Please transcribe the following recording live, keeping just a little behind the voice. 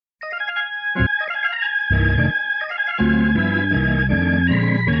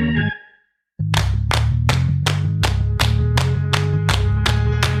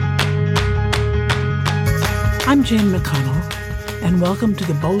Jane McConnell, and welcome to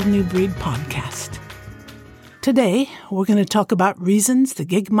the Bold New Breed podcast. Today, we're going to talk about reasons the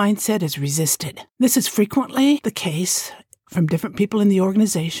gig mindset is resisted. This is frequently the case from different people in the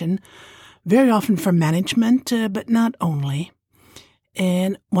organization, very often from management, but not only.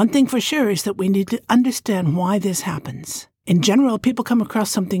 And one thing for sure is that we need to understand why this happens. In general, people come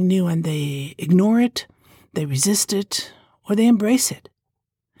across something new and they ignore it, they resist it, or they embrace it.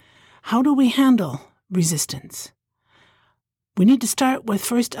 How do we handle resistance? We need to start with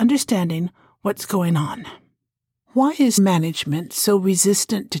first understanding what's going on. Why is management so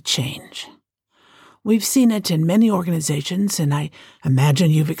resistant to change? We've seen it in many organizations, and I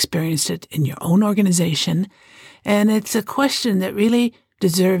imagine you've experienced it in your own organization, and it's a question that really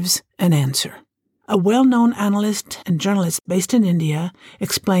deserves an answer. A well-known analyst and journalist based in India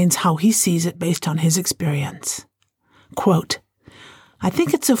explains how he sees it based on his experience. Quote, "I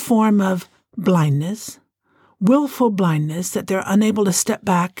think it's a form of blindness, willful blindness that they're unable to step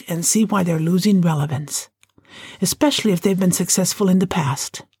back and see why they're losing relevance, especially if they've been successful in the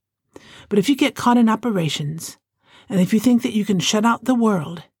past. But if you get caught in operations, and if you think that you can shut out the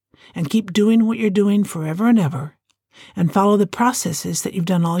world and keep doing what you're doing forever and ever, and follow the processes that you've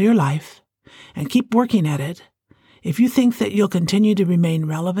done all your life, and keep working at it, if you think that you'll continue to remain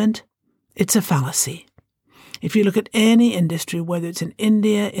relevant, it's a fallacy. If you look at any industry, whether it's in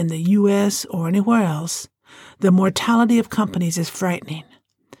India, in the U.S., or anywhere else, the mortality of companies is frightening.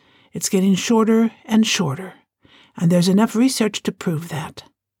 It's getting shorter and shorter, and there's enough research to prove that.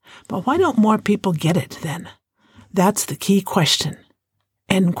 But why don't more people get it then? That's the key question."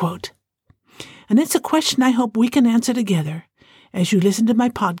 End quote. And it's a question I hope we can answer together as you listen to my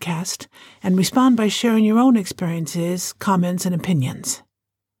podcast and respond by sharing your own experiences, comments, and opinions.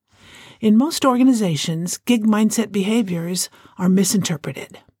 In most organizations, gig mindset behaviors are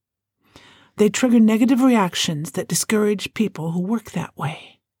misinterpreted. They trigger negative reactions that discourage people who work that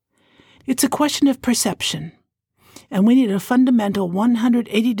way. It's a question of perception, and we need a fundamental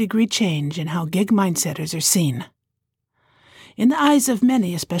 180-degree change in how gig mindsetters are seen. In the eyes of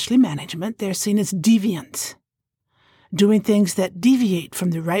many, especially management, they're seen as deviants, doing things that deviate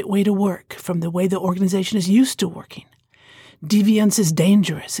from the right way to work, from the way the organization is used to working. Deviance is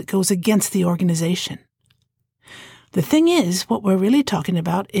dangerous. It goes against the organization. The thing is, what we're really talking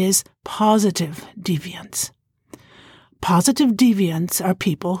about is positive deviance. Positive deviants are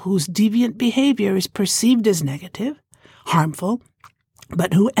people whose deviant behavior is perceived as negative, harmful,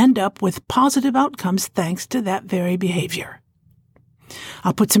 but who end up with positive outcomes thanks to that very behavior.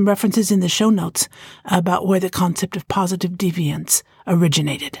 I'll put some references in the show notes about where the concept of positive deviance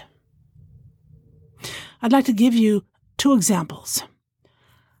originated. I'd like to give you 2 examples.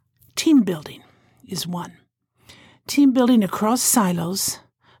 Team building is one. Team building across silos,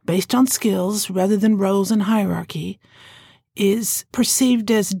 based on skills rather than roles and hierarchy, is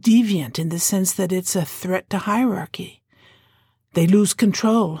perceived as deviant in the sense that it's a threat to hierarchy. They lose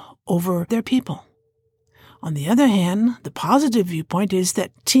control over their people. On the other hand, the positive viewpoint is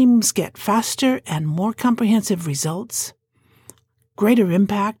that teams get faster and more comprehensive results, greater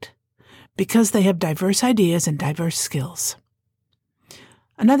impact, because they have diverse ideas and diverse skills.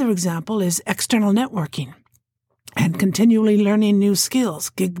 Another example is external networking and continually learning new skills.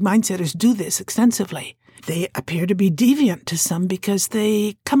 Gig mindsetters do this extensively. They appear to be deviant to some because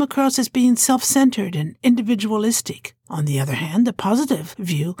they come across as being self-centered and individualistic. On the other hand, the positive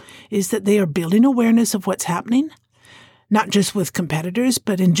view is that they are building awareness of what's happening, not just with competitors,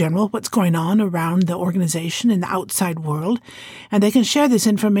 but in general what's going on around the organization and the outside world, and they can share this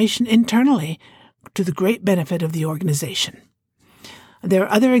information internally to the great benefit of the organization. There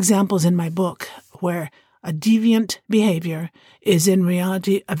are other examples in my book where a deviant behavior is in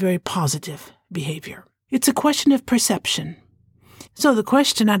reality a very positive behavior. It's a question of perception. So the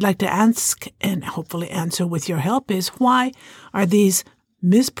question I'd like to ask and hopefully answer with your help is, why are these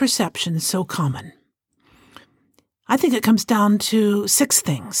misperceptions so common? I think it comes down to 6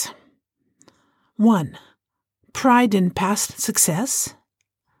 things. 1, pride in past success.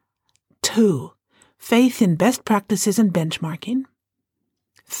 2, faith in best practices and benchmarking.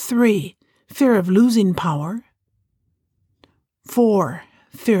 3, fear of losing power. 4,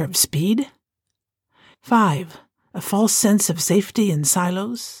 fear of speed. 5, a false sense of safety in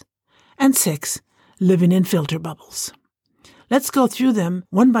silos. And 6, living in filter bubbles. Let's go through them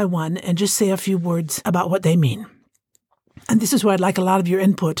one by one and just say a few words about what they mean. And this is where I'd like a lot of your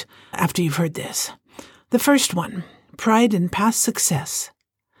input after you've heard this. The first one, pride in past success.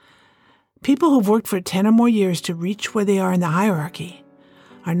 People who've worked for 10 or more years to reach where they are in the hierarchy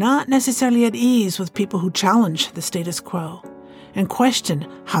are not necessarily at ease with people who challenge the status quo and question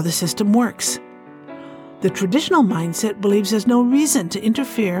how the system works. The traditional mindset believes there's no reason to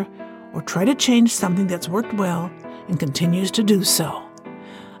interfere or try to change something that's worked well and continues to do so.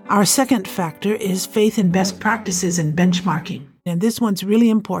 Our second factor is faith in best practices and benchmarking. And this one's really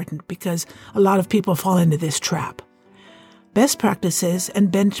important because a lot of people fall into this trap. Best practices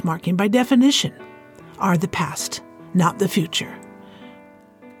and benchmarking, by definition, are the past, not the future.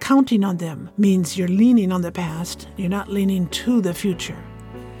 Counting on them means you're leaning on the past, you're not leaning to the future.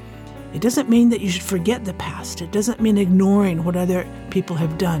 It doesn't mean that you should forget the past. It doesn't mean ignoring what other people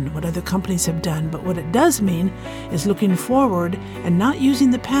have done, what other companies have done. But what it does mean is looking forward and not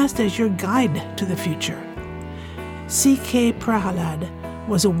using the past as your guide to the future. C.K. Prahalad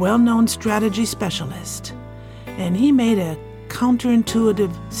was a well-known strategy specialist, and he made a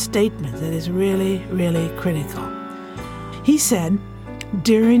counterintuitive statement that is really, really critical. He said,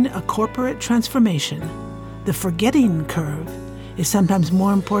 during a corporate transformation, the forgetting curve is sometimes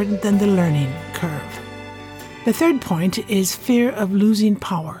more important than the learning curve. The third point is fear of losing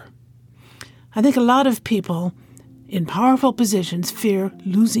power. I think a lot of people in powerful positions fear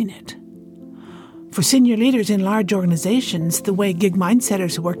losing it. For senior leaders in large organizations, the way gig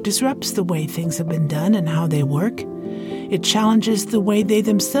mindsetters work disrupts the way things have been done and how they work. It challenges the way they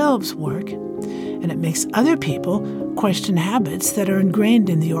themselves work, and it makes other people question habits that are ingrained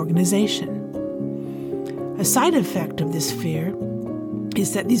in the organization. A side effect of this fear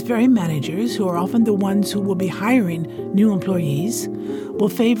is that these very managers, who are often the ones who will be hiring new employees, will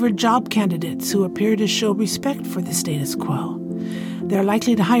favor job candidates who appear to show respect for the status quo. They're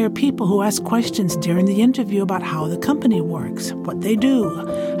likely to hire people who ask questions during the interview about how the company works, what they do,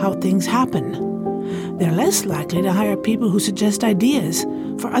 how things happen. They're less likely to hire people who suggest ideas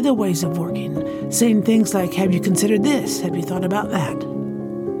for other ways of working, saying things like, have you considered this? Have you thought about that?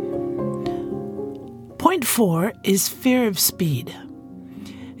 Point 4 is fear of speed.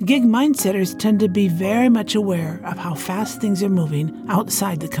 Gig mindsetters tend to be very much aware of how fast things are moving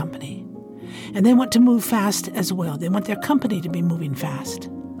outside the company. And they want to move fast as well. They want their company to be moving fast.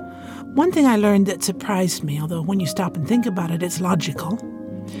 One thing I learned that surprised me, although when you stop and think about it, it's logical.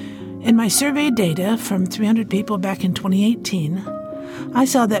 In my survey data from 300 people back in 2018, I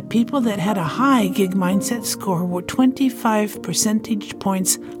saw that people that had a high gig mindset score were 25 percentage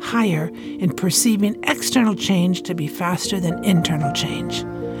points higher in perceiving external change to be faster than internal change.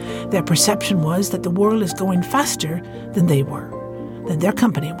 Their perception was that the world is going faster than they were, than their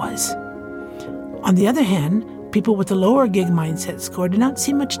company was. On the other hand, people with a lower gig mindset score did not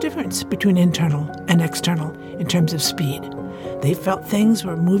see much difference between internal and external in terms of speed. They felt things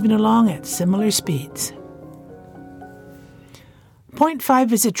were moving along at similar speeds. Point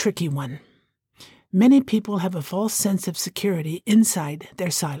 5 is a tricky one. Many people have a false sense of security inside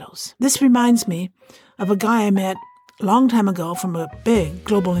their silos. This reminds me of a guy I met a long time ago from a big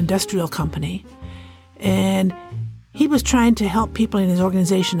global industrial company, and he was trying to help people in his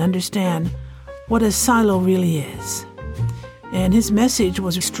organization understand what a silo really is. And his message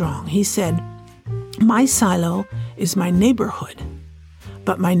was strong. He said, my silo is my neighborhood,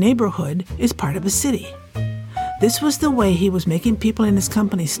 but my neighborhood is part of a city. This was the way he was making people in his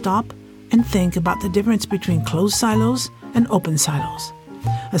company stop and think about the difference between closed silos and open silos.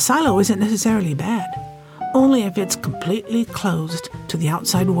 A silo isn't necessarily bad, only if it's completely closed to the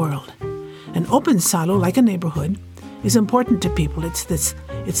outside world. An open silo, like a neighborhood, is important to people. It's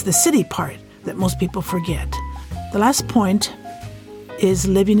the city part that most people forget. The last point is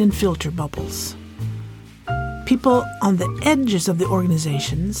living in filter bubbles. People on the edges of the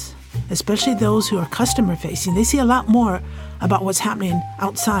organizations, especially those who are customer-facing, they see a lot more about what's happening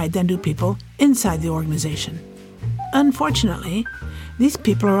outside than do people inside the organization. Unfortunately, these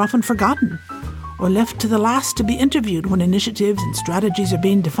people are often forgotten or left to the last to be interviewed when initiatives and strategies are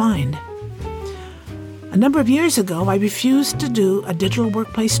being defined. A number of years ago, I refused to do a digital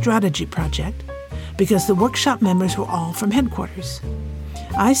workplace strategy project because the workshop members were all from headquarters.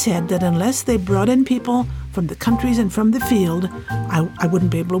 I said that unless they brought in people from the countries and from the field, I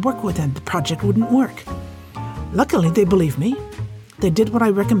wouldn't be able to work with them. The project wouldn't work. Luckily, they believed me. They did what I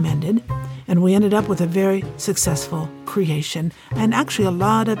recommended, and we ended up with a very successful creation. And actually, a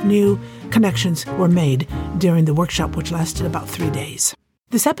lot of new connections were made during the workshop, which lasted about 3 days.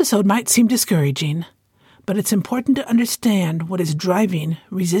 This episode might seem discouraging, but it's important to understand what is driving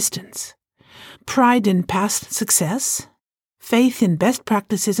resistance. Pride in past success, faith in best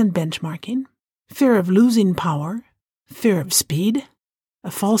practices and benchmarking, fear of losing power, fear of speed,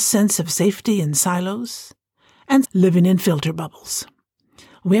 a false sense of safety in silos, and living in filter bubbles.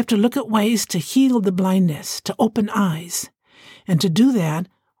 We have to look at ways to heal the blindness, to open eyes, and to do that,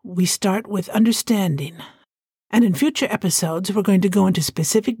 we start with understanding. And in future episodes, we're going to go into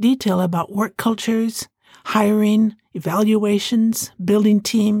specific detail about work cultures, hiring, evaluations, building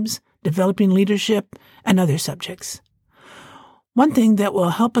teams, developing leadership, and other subjects. One thing that will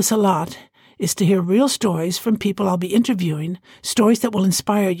help us a lot is to hear real stories from people I'll be interviewing, stories that will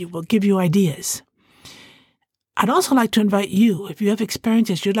inspire you, will give you ideas. I'd also like to invite you, if you have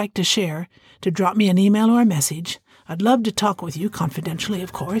experiences you'd like to share, to drop me an email or a message. I'd love to talk with you, confidentially,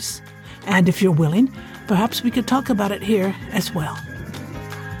 of course. And if you're willing, perhaps we could talk about it here as well.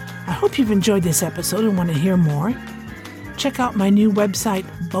 I hope you've enjoyed this episode and want to hear more. Check out my new website,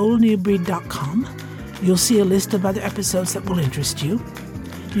 boldnewbreed.com. You'll see a list of other episodes that will interest you.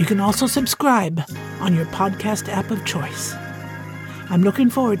 You can also subscribe on your podcast app of choice. I'm looking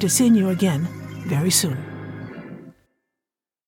forward to seeing you again very soon.